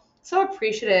respectful, so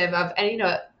appreciative of, and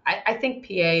I think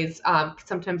PAs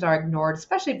sometimes are ignored,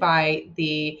 especially by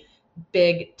the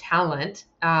big talent.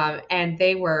 And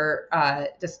they were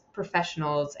just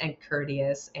professionals and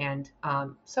courteous and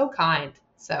so kind.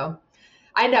 So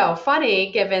I know,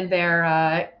 funny given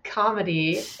their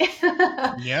comedy.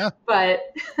 Yeah. But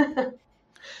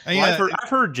Well, I've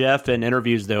heard Jeff in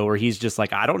interviews though, where he's just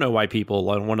like, I don't know why people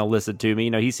want to listen to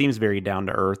me. He seems very down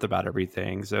to earth about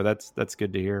everything. So that's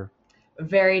good to hear.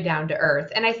 Very down to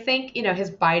earth. And I think, his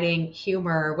biting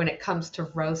humor when it comes to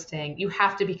roasting, you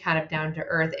have to be kind of down to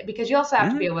earth because you also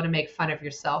have to be able to make fun of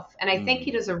yourself. And I think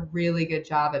he does a really good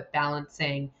job at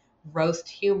balancing roast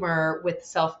humor with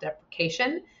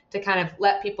self-deprecation to kind of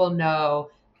let people know,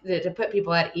 to put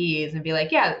people at ease and be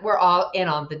like, yeah, we're all in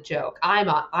on the joke. I'm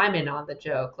in on the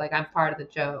joke. Like, I'm part of the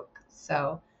joke.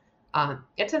 So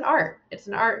it's an art. It's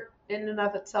an art in and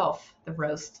of itself, the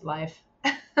roast life.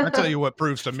 I tell you what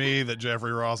proves to me that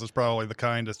Jeffrey Ross is probably the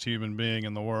kindest human being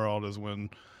in the world is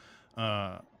when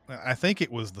I think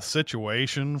it was The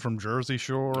Situation from Jersey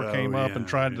Shore came up and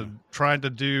tried to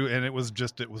do, and it was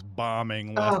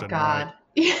bombing left and right.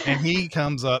 And he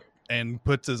comes up and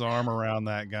puts his arm around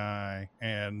that guy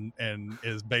and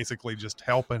is basically just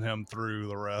helping him through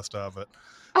the rest of it.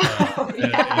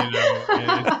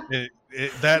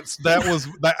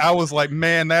 I was like,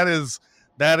 man, that is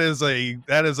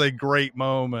a great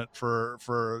moment for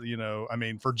for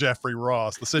Jeffrey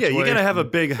Ross. The situation. Yeah, you got to have a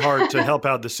big heart to help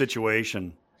out the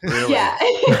situation. Really. Yeah.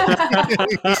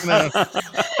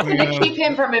 To keep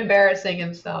him from embarrassing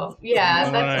himself. Yeah,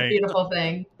 that's a beautiful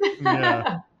thing.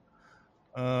 Yeah.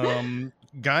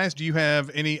 Guys, do you have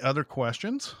any other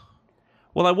questions?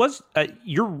 Well,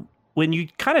 when you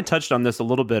kind of touched on this a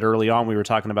little bit early on, we were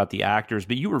talking about the actors,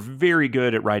 but you were very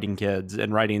good at writing kids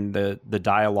and writing the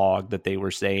dialogue that they were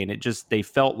saying. They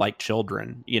felt like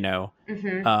children,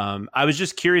 Mm-hmm. I was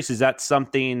just curious, is that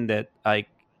something that I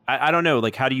don't know,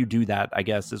 how do you do that, I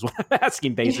guess is what I'm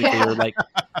asking basically. Yeah. Or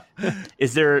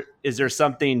is there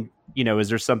something, is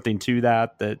there something to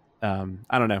that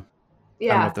I don't know.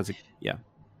 Yeah. I don't know if that's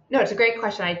No, it's a great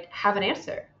question. I have an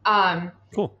answer.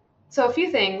 Cool. So a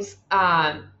few things.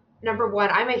 Number one,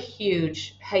 I'm a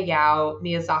huge Hayao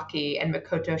Miyazaki and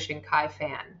Makoto Shinkai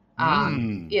fan.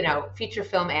 Feature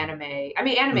film anime. I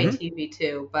mean, anime TV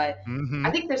too, but I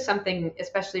think there's something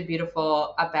especially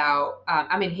beautiful about,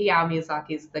 Hayao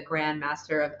Miyazaki is the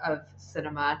grandmaster of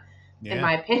cinema, in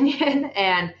my opinion.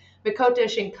 And Makoto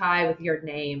Shinkai, with Your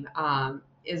Name,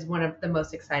 is one of the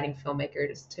most exciting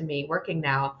filmmakers to me working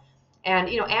now. And,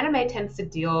 anime tends to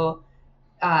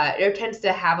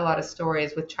have a lot of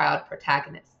stories with child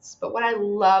protagonists. But what I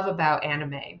love about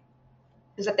anime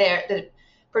is that the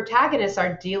protagonists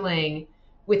are dealing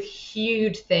with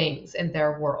huge things in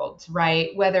their worlds,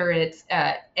 right? Whether it's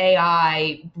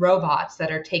AI robots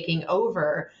that are taking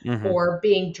over or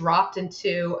being dropped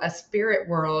into a spirit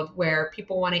world where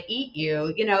people want to eat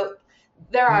you.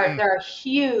 There are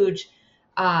huge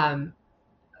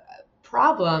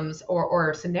problems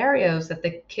or scenarios that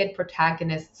the kid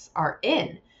protagonists are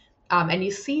in. And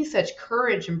you see such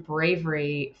courage and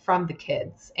bravery from the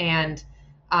kids. And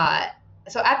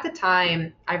so at the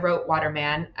time I wrote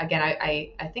Waterman, again,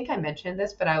 I think I mentioned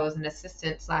this, but I was an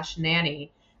assistant / nanny.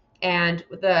 And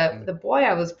the boy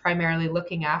I was primarily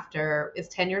looking after was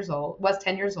 10 years old.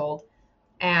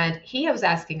 And he was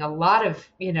asking a lot of,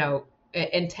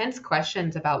 intense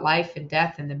questions about life and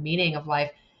death and the meaning of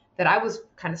life that I was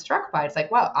kind of struck by. It's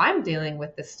like, wow, I'm dealing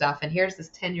with this stuff. And here's this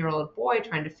 10-year-old boy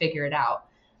trying to figure it out.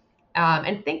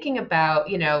 And thinking about,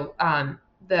 the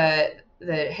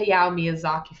Hayao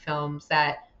Miyazaki films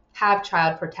that have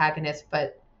child protagonists,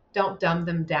 but don't dumb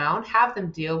them down, have them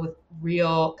deal with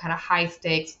real kind of high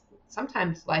stakes,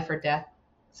 sometimes life or death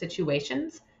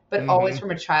situations, but always from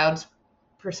a child's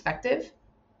perspective.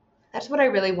 That's what I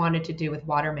really wanted to do with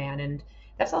Waterman. And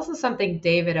that's also something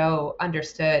David O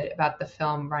understood about the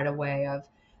film right away of,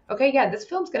 okay, yeah, this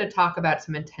film's going to talk about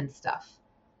some intense stuff.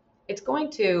 It's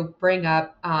going to bring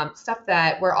up stuff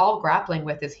that we're all grappling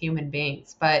with as human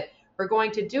beings, but we're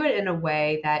going to do it in a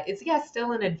way that is, yes,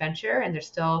 still an adventure, and there's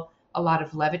still a lot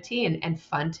of levity and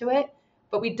fun to it,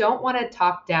 but we don't want to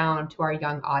talk down to our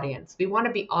young audience. We want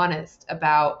to be honest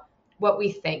about what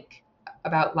we think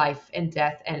about life and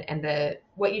death and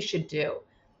what you should do.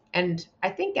 And I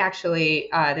think actually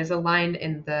there's a line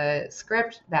in the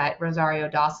script that Rosario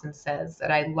Dawson says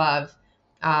that I love.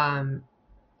 And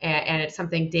it's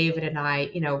something David and I,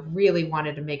 really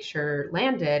wanted to make sure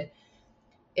landed,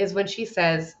 is when she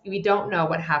says, we don't know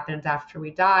what happens after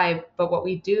we die, but what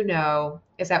we do know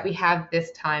is that we have this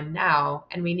time now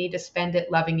and we need to spend it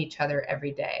loving each other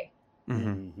every day.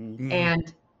 Mm-hmm.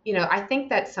 And, I think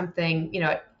that's something,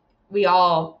 we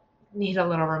all need a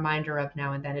little reminder of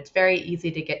now and then. It's very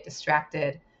easy to get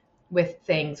distracted with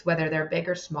things, whether they're big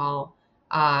or small.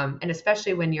 And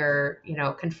especially when you're,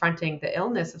 confronting the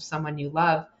illness of someone you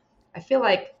love, I feel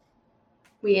like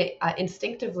we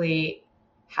instinctively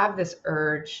have this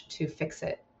urge to fix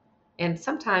it. And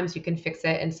sometimes you can fix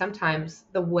it. And sometimes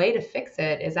the way to fix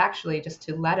it is actually just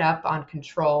to let up on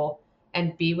control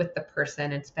and be with the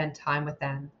person and spend time with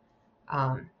them.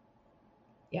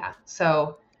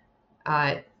 So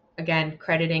again,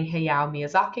 crediting Hayao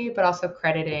Miyazaki, but also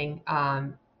crediting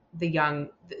the young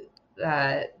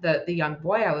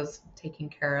boy I was taking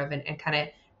care of, and kind of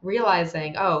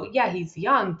realizing, oh yeah, he's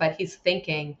young, but he's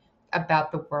thinking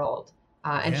about the world.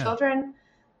 And children,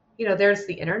 there's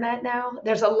the internet now.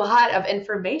 There's a lot of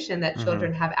information that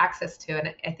children have access to.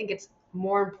 And I think it's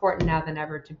more important now than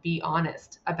ever to be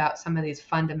honest about some of these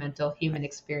fundamental human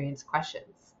experience questions.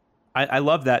 I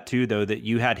love that too, though, that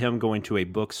you had him going to a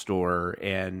bookstore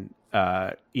and,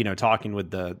 talking with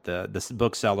the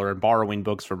bookseller and borrowing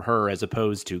books from her as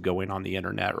opposed to going on the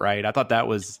internet. Right. I thought that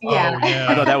was,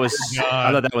 I thought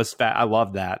that was fat. I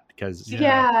love that because,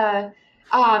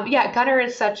 Gunnar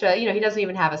is such a, he doesn't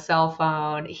even have a cell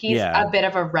phone. He's a bit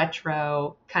of a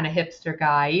retro kind of hipster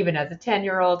guy, even as a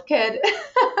 10-year-old kid.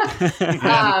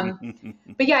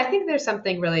 But I think there's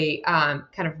something really kind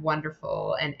of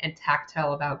wonderful and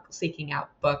tactile about seeking out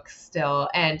books still.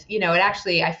 And, it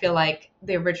actually, I feel like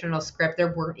the original script,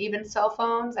 there weren't even cell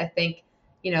phones. I think,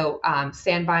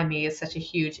 Stand By Me is such a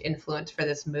huge influence for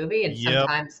this movie. And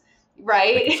sometimes,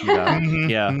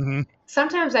 right?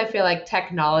 Sometimes I feel like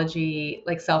technology,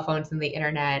 like cell phones and the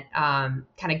internet, kind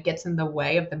of gets in the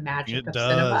way of the magic of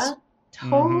cinema.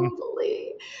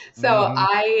 Totally. So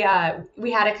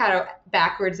we had to kind of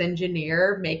backwards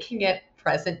engineer making it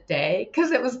present day,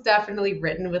 because it was definitely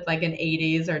written with like an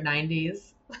 80s or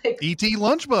 90s. Like E.T.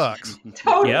 lunchbox.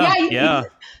 Totally.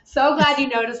 So glad you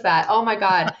noticed that. Oh my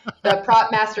God. The prop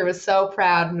master was so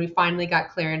proud when we finally got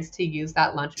clearance to use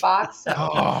that lunchbox.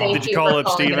 So did you call up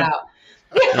Steven?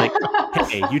 Like,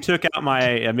 hey, you took out my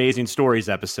Amazing Stories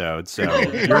episode, so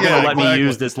you're going to let me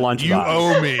use this lunchbox. You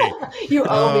owe me. You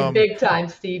owe me big time,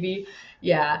 Stevie.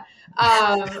 Yeah.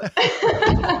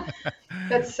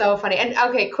 That's so funny. And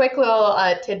okay, quick little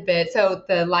tidbit. So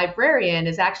the librarian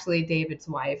is actually David's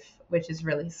wife, which is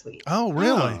really sweet. Oh,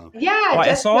 really? Yeah.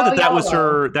 I saw that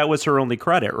was her only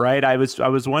credit, right? I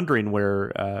was wondering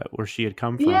where she had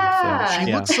come from. Yeah. So,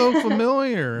 she looked so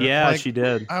familiar. Yeah, she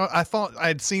did. I thought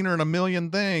I'd seen her in a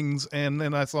million things, and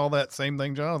then I saw that same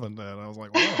thing Jonathan did. I was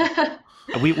like, wow.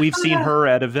 We've seen her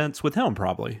at events with him,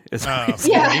 probably.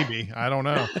 Maybe. I don't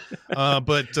know.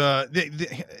 But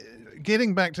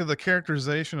getting back to the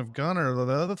characterization of Gunnar,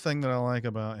 the other thing that I like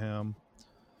about him,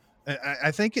 I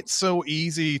think it's so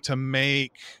easy to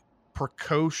make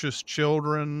precocious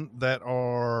children that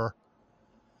are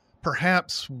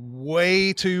perhaps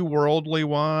way too worldly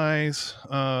wise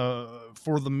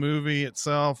for the movie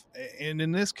itself. And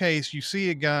in this case, you see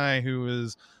a guy who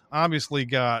is obviously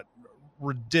got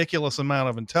ridiculous amount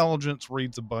of intelligence,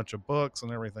 reads a bunch of books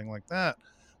and everything like that,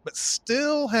 but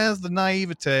still has the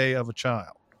naivete of a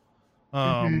child.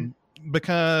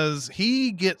 Because he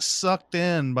gets sucked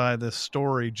in by this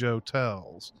story Joe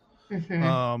tells.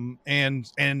 And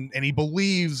he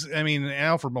believes, I mean,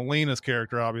 Alfred Molina's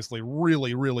character obviously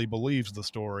really, really believes the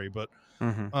story, but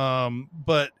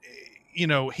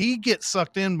he gets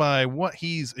sucked in by what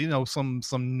he's, some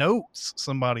notes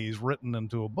somebody's written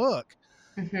into a book.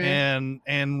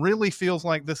 And really feels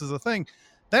like this is a thing.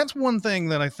 That's one thing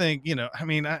that I think,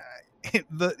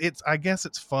 I guess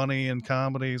it's funny in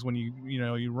comedies when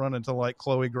you run into like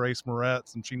Chloe Grace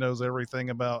Moretz and she knows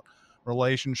everything about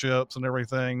relationships and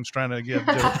everything. She's trying to give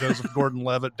Joseph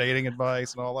Gordon-Levitt dating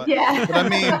advice and all that. Yeah. But I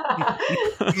mean,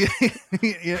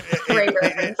 great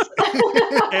reference.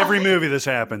 Every movie this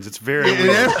happens, it's very in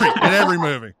every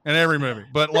movie.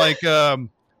 But like,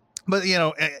 But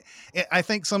I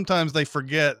think sometimes they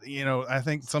forget. I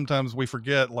think sometimes we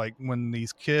forget, like when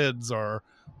these kids are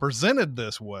presented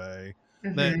this way,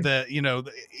 that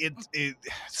it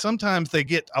sometimes they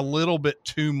get a little bit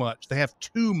too much. They have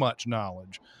too much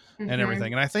knowledge and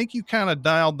everything. And I think you kind of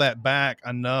dialed that back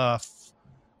enough.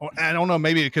 I don't know.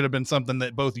 Maybe it could have been something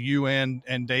that both you and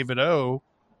David O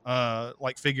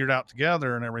like figured out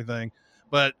together and everything.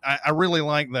 But I really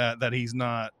like that he's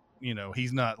not,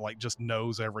 he's not like just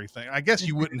knows everything. I guess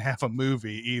you wouldn't have a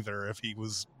movie either if he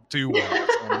was too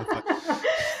well.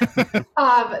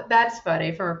 That's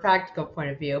funny from a practical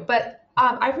point of view. But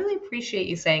I really appreciate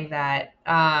you saying that.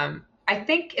 I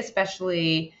think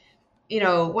especially,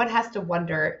 one has to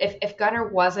wonder if Gunnar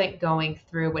wasn't going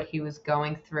through what he was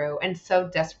going through and so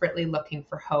desperately looking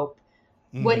for hope,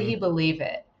 would he believe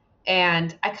it?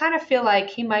 And I kind of feel like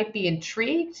he might be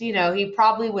intrigued. He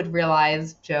probably would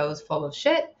realize Joe's full of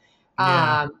shit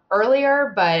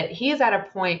earlier, but he's at a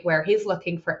point where he's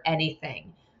looking for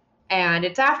anything. And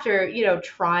it's after,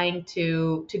 trying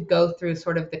to go through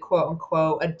sort of the quote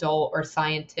unquote adult or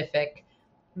scientific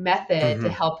method to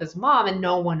help his mom, and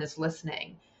no one is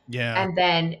listening. Yeah. And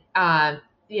then,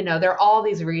 there are all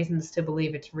these reasons to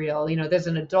believe it's real. There's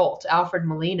an adult, Alfred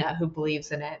Molina, who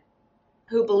believes in it.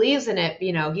 He's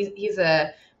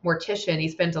a mortician. He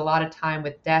spends a lot of time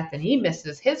with death, and he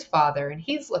misses his father, and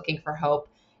he's looking for hope.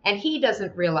 And he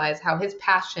doesn't realize how his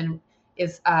passion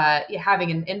is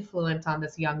having an influence on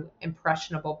this young,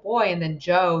 impressionable boy. And then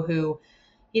Joe, who,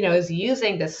 is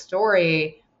using this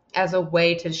story as a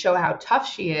way to show how tough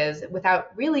she is without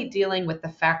really dealing with the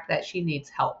fact that she needs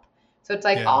help. So it's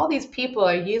like all these people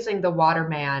are using the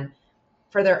Waterman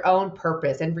for their own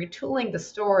purpose and retooling the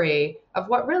story of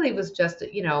what really was just,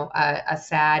 a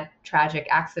sad, tragic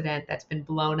accident that's been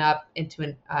blown up into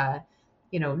an,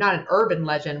 not an urban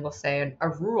legend, we'll say a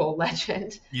rural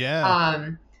legend.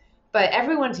 Yeah. But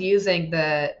everyone's using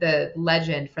the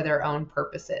legend for their own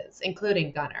purposes,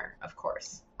 including Gunnar, of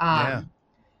course.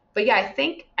 But yeah,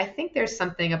 I think there's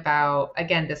something about,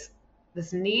 again, this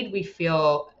need we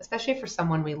feel, especially for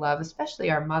someone we love, especially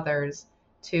our mothers,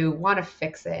 to want to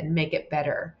fix it and make it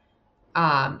better.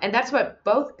 And that's what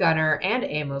both Gunnar and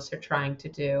Amos are trying to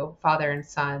do, father and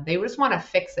son. They just want to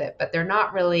fix it, but they're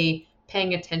not really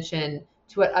paying attention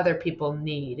to what other people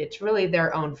need. It's really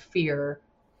their own fear,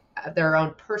 their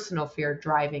own personal fear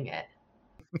driving it.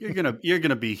 You're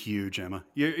gonna be huge, Emma.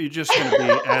 You're just gonna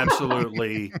be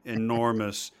absolutely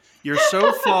enormous. You're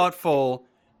so thoughtful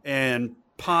and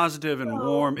positive and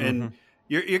warm, and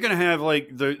you're gonna have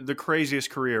like the craziest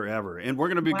career ever. And we're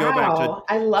gonna go back to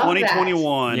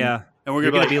 2021. Yeah. And we're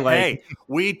gonna be like, hey,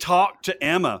 we talked to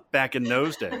Emma back in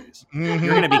those days. You're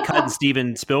gonna be cutting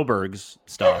Steven Spielberg's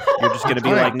stuff. You're just gonna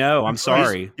be like, no, I'm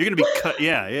sorry. You're gonna be cut.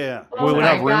 Yeah. We would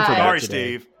have room for that. Sorry,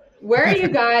 today. Steve. Where are you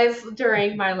guys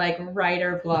during my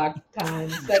writer block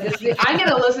time? So I'm going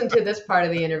to listen to this part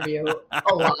of the interview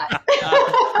a lot.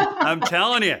 I'm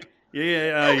telling you.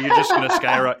 Yeah, you're just going to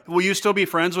skyrocket. Will you still be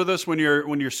friends with us when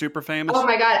you're super famous? Oh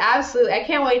my God, absolutely! I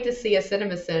can't wait to see a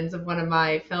CinemaSins of one of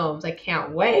my films. I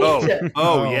can't wait.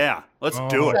 Oh yeah, let's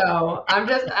do it. So I'm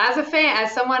just, as a fan,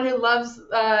 as someone who loves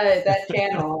that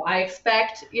channel, I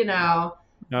expect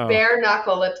bare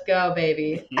knuckle, let's go,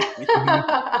 baby.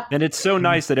 And it's so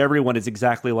nice that everyone is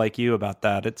exactly like you about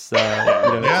that. It's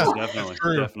definitely.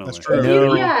 That's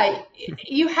true.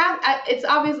 You have. It's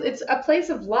obvious. It's a place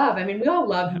of love. I mean, we all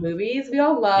love movies. We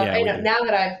all love. Now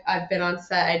that I've been on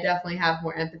set, I definitely have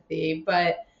more empathy.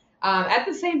 But at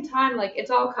the same time,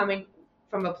 it's all coming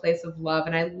from a place of love,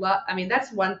 and I mean,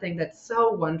 that's one thing that's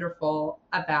so wonderful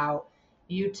about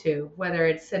YouTube, whether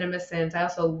it's CinemaSins. I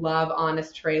also love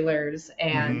Honest Trailers,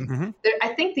 and I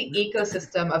think the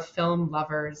ecosystem of film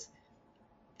lovers,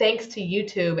 thanks to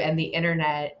YouTube and the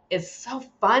internet, is so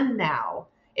fun now.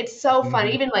 It's so fun.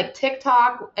 Even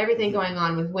TikTok, everything going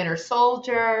on with Winter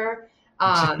Soldier.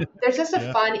 There's just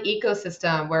a fun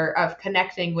ecosystem of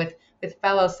connecting with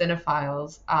fellow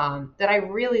cinephiles that I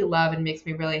really love, and makes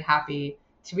me really happy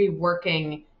to be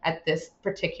working at this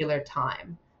particular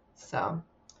time. So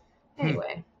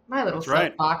anyway, my little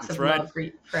soapbox of love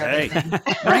for everything.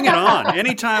 Bring it on.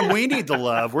 Anytime we need the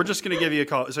love, we're just going to give you a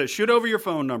call. So shoot over your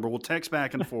phone number. We'll text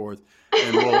back and forth,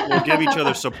 and we'll give each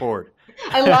other support.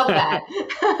 I love that.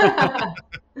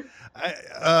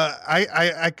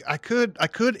 I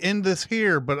could end this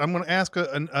here, but I'm going to ask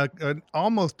an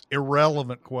almost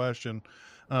irrelevant question.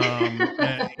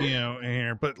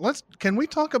 Here, but can we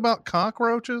talk about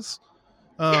cockroaches?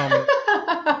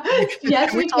 Yes,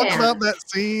 can we talk about that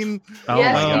scene?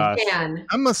 Yes, we can.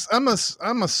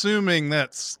 I'm assuming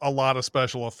that's a lot of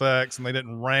special effects, and they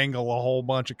didn't wrangle a whole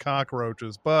bunch of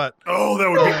cockroaches. But that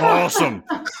would be awesome.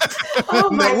 Oh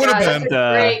my That would've God, been. that's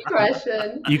a great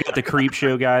question. You got the creep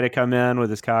show guy to come in with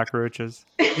his cockroaches.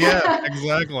 Yeah,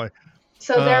 exactly.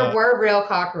 So there were real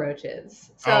cockroaches.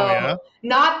 So yeah?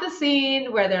 not the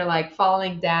scene where they're like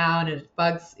falling down and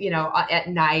bugs, at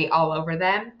night all over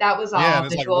them. That was all Yeah, and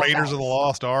it's like visual Raiders of the effects.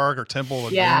 Lost Ark or Temple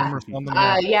of Yeah. Doom or something.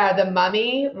 Yeah, the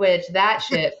Mummy, which that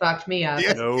shit fucked me up.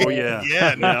 Yeah. Oh yeah.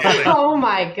 Yeah, no kidding. Oh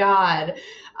my God.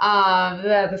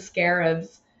 The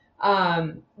scarabs.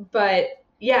 But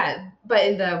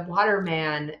in the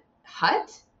Waterman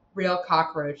hut, real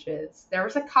cockroaches. There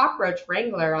was a cockroach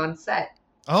wrangler on set.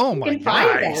 Oh You my can find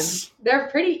God. them. They're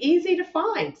pretty easy to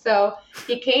find. So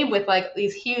he came with like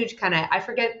these huge kind of, I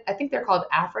think they're called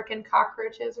African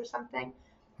cockroaches or something.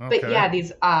 But Okay. yeah,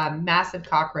 these massive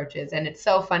cockroaches. And it's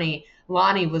so funny.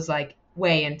 Lonnie was like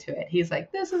way into it. He's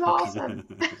like, this is awesome.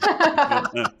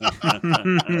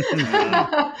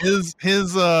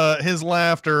 His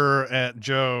laughter at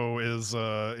Joe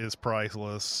is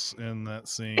priceless in that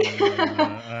scene,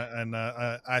 and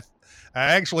I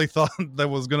actually thought there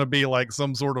was going to be like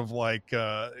some sort of like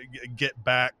get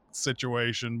back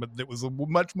situation, but it was a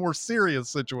much more serious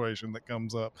situation that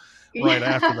comes up right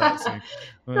after that scene.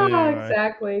 Oh, Anyway,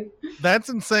 exactly. that's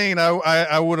insane.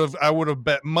 I would have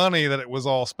bet money that it was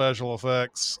all special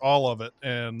effects, all of it,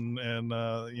 and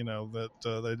that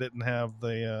they didn't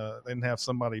have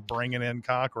somebody bringing in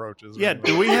cockroaches. Yeah.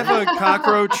 Do we have a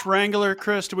cockroach wrangler,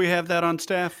 Chris? Do we have that on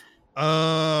staff?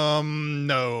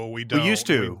 No, we don't. used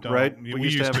to, don't. right? We We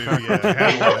used used to to. have a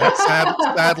Yeah,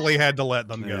 sadly had to let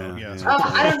them go. Yeah, Yes. yeah. Oh,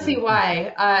 I don't see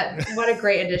why. What a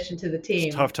great addition to the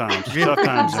team. Tough times. Yeah, Tough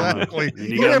times. exactly. You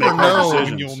You gotta never make hard know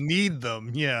when decisions. you'll need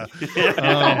them. Yeah.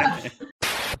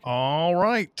 All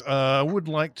right. We'd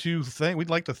like to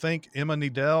thank Emma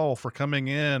Needell for coming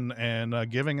in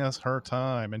and giving us her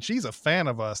time. And she's a fan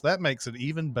of us. That makes it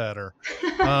even better.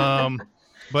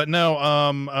 But no,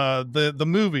 the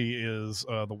movie is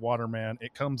The Waterman.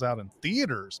 It comes out in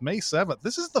theaters May 7th.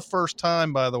 This is the first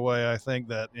time, by the way, I think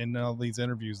that in all these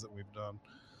interviews that we've done,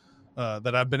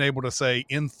 that I've been able to say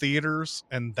in theaters,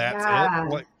 and that's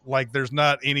it. Like there's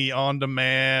not any on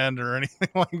demand or anything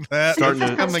like that. Starting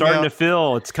to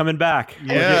feel it's coming back.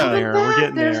 Yeah. We're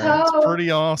getting There's there. hope. It's pretty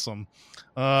awesome.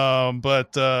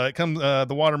 But it comes. The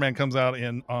Waterman comes out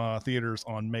in theaters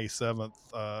on May 7th.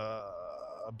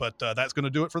 But that's going to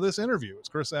do it for this interview. It's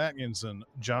Chris Atkinson,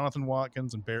 Jonathan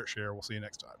Watkins, and Barrett Scher. We'll see you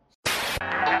next time.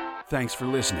 Thanks for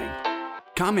listening.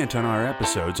 Comment on our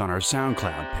episodes on our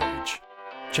SoundCloud page.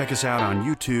 Check us out on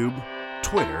YouTube,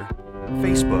 Twitter,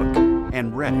 Facebook,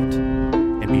 and Reddit.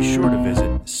 And be sure to visit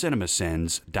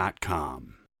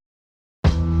cinemasins.com.